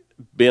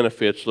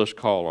benefits, let's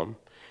call them.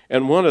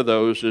 And one of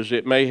those is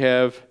it may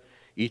have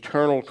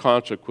eternal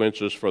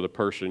consequences for the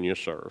person you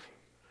serve.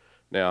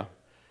 Now,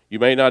 you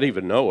may not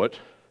even know it,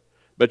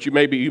 but you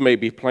may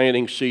be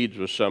planting seeds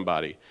with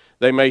somebody.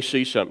 They may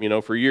see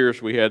something. For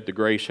years we had the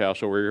Grace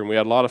House over here, and we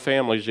had a lot of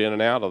families in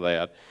and out of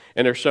that.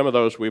 And there's some of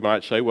those we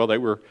might say, well, they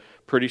were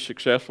pretty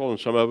successful, and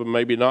some of them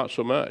maybe not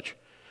so much.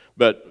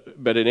 But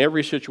in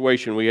every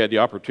situation, we had the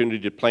opportunity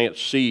to plant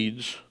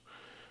seeds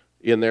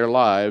in their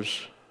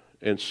lives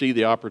and see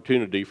the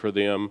opportunity for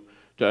them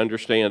to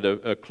understand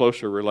a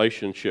closer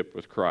relationship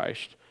with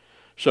Christ.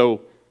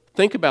 So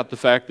think about the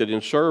fact that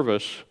in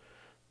service,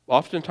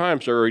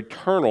 oftentimes there are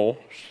eternal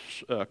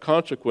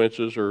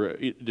consequences or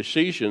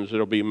decisions that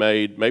will be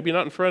made, maybe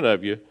not in front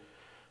of you,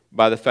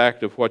 by the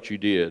fact of what you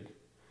did.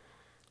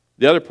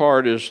 The other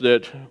part is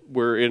that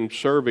we're in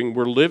serving,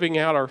 we're living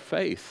out our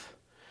faith.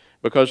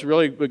 Because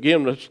really,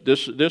 again,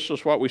 this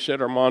is what we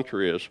said our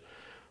mantra is.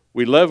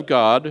 We love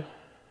God,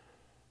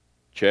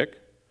 check.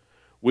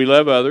 We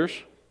love others,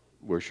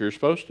 we're sure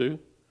supposed to.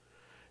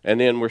 And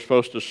then we're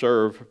supposed to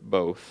serve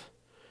both.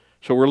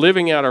 So we're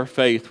living out our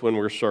faith when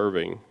we're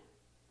serving.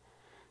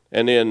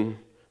 And then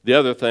the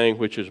other thing,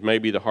 which is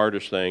maybe the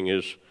hardest thing,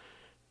 is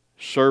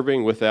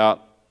serving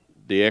without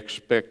the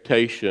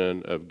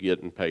expectation of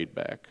getting paid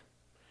back.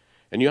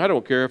 And I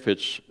don't care if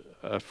it's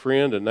a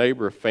friend, a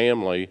neighbor, a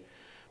family,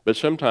 but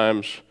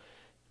sometimes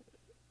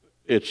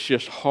it's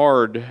just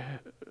hard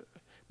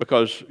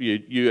because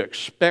you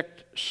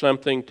expect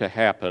something to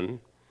happen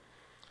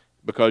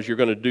because you're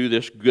going to do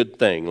this good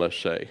thing, let's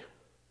say.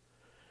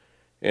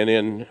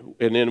 And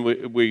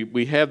then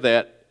we have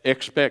that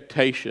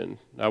expectation.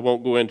 I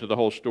won't go into the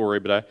whole story,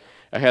 but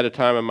I had a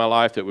time in my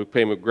life that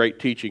became a great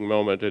teaching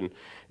moment,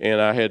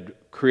 and I had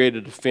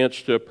created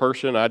offense to a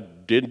person. I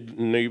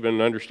didn't even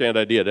understand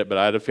I did it, but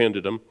I'd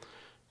offended them,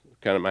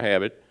 kind of my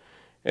habit.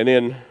 And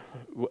then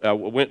I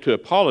went to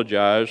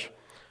apologize,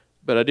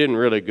 but I didn't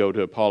really go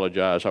to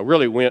apologize. I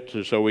really went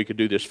to so we could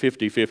do this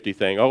 50-50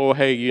 thing. Oh,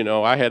 hey,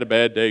 I had a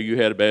bad day, you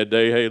had a bad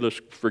day. Hey, let's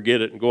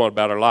forget it and go on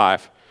about our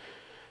life.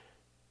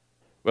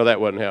 Well,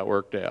 that wasn't how it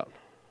worked out.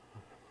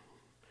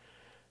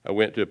 I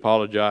went to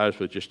apologize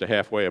with just a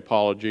halfway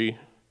apology,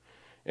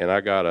 and I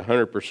got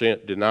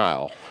 100%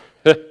 denial.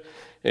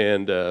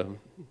 And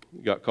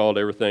got called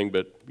everything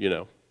but.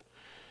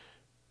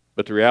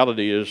 But the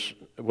reality is,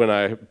 when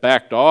I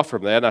backed off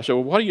from that, and I said,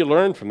 well, what do you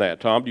learn from that,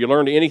 Tom? Do you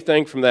learn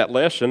anything from that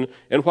lesson?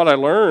 And what I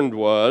learned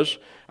was,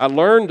 I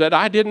learned that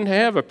I didn't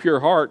have a pure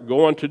heart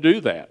going to do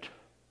that.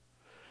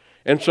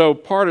 And so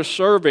part of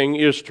serving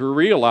is to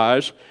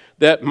realize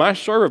that my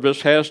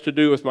service has to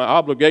do with my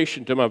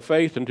obligation to my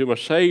faith and to my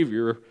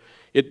Savior.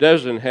 It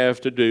doesn't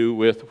have to do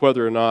with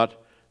whether or not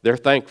they're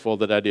thankful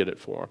that I did it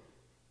for them.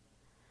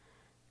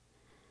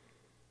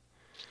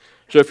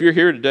 So if you're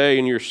here today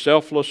and you're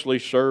selflessly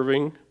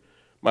serving,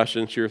 my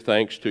sincere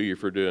thanks to you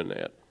for doing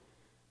that.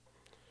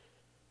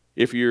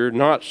 If you're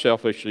not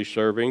selfishly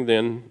serving,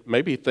 then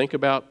maybe think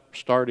about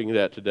starting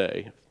that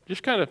today.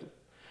 Just kind of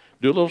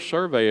do a little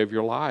survey of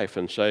your life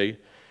and say,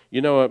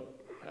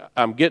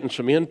 I'm getting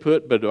some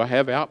input, but do I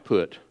have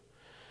output?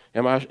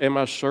 Am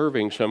I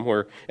serving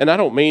somewhere? And I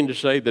don't mean to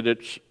say that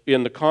it's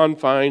in the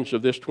confines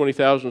of this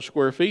 20,000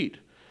 square feet.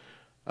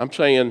 I'm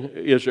saying,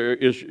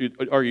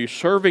 are you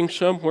serving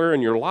somewhere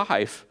in your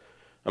life,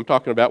 I'm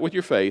talking about with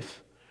your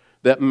faith,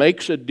 that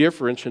makes a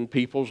difference in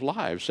people's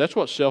lives? That's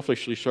what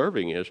selfishly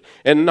serving is.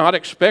 And not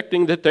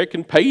expecting that they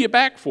can pay you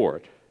back for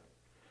it.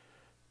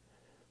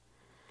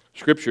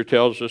 Scripture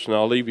tells us, and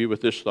I'll leave you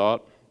with this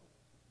thought,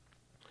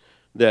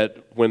 that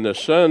when the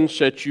Son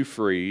sets you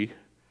free,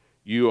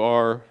 you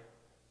are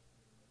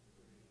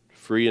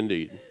free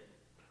indeed.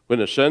 When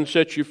the Son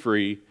sets you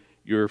free,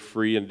 you're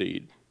free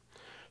indeed.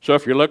 So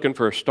if you're looking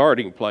for a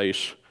starting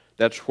place,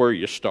 that's where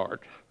you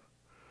start.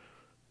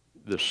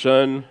 The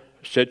Son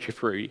sets you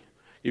free.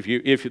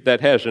 If that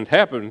hasn't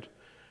happened,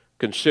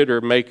 consider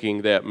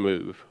making that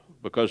move.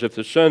 Because if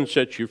the Son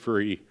sets you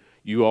free,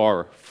 you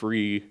are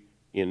free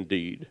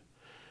indeed.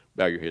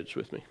 Bow your heads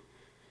with me.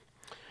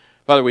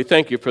 Father, we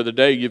thank you for the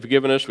day you've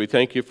given us. We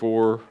thank you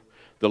for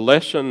the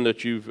lesson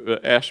that you've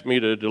asked me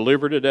to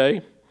deliver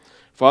today.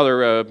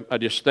 Father, I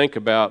just think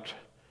about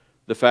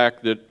the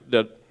fact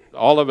that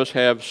all of us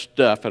have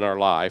stuff in our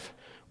life.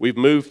 We've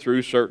moved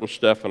through certain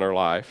stuff in our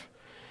life.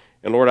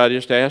 And Lord, I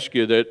just ask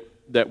you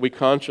that we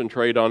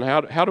concentrate on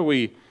how do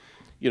we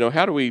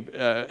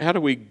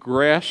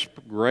grasp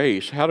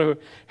grace? How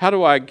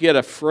do I get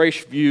a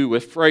fresh view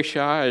with fresh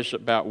eyes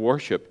about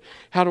worship?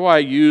 How do I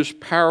use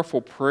powerful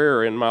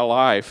prayer in my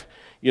life,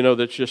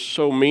 that's just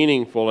so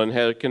meaningful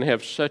and can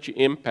have such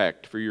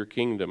impact for your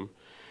kingdom?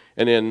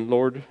 And then,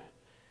 Lord,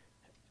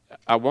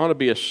 I want to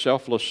be a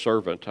selfless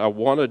servant. I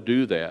want to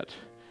do that.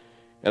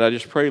 And I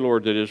just pray,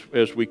 Lord, that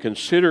as we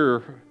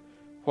consider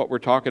what we're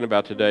talking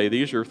about today,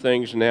 these are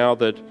things now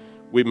that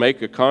we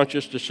make a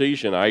conscious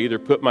decision. I either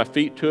put my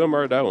feet to them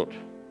or I don't.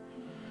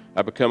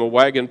 I become a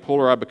wagon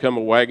puller, I become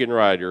a wagon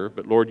rider.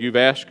 But Lord, you've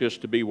asked us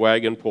to be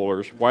wagon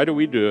pullers. Why do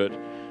we do it?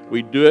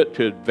 We do it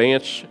to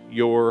advance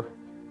your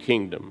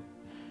kingdom.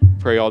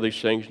 Pray all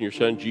these things in your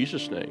Son,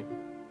 Jesus' name.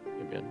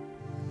 Amen.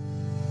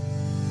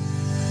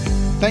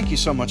 Thank you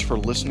so much for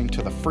listening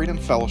to the Freedom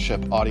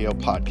Fellowship audio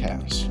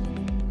podcast.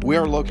 We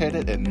are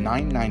located at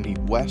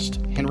 990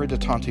 West Henry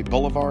DeTonti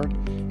Boulevard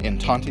in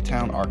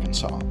Tontitown,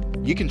 Arkansas.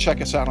 You can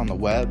check us out on the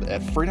web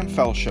at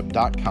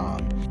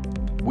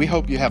freedomfellowship.com. We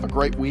hope you have a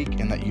great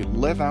week and that you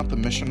live out the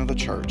mission of the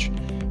church,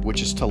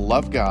 which is to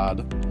love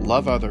God,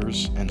 love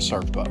others, and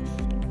serve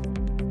both.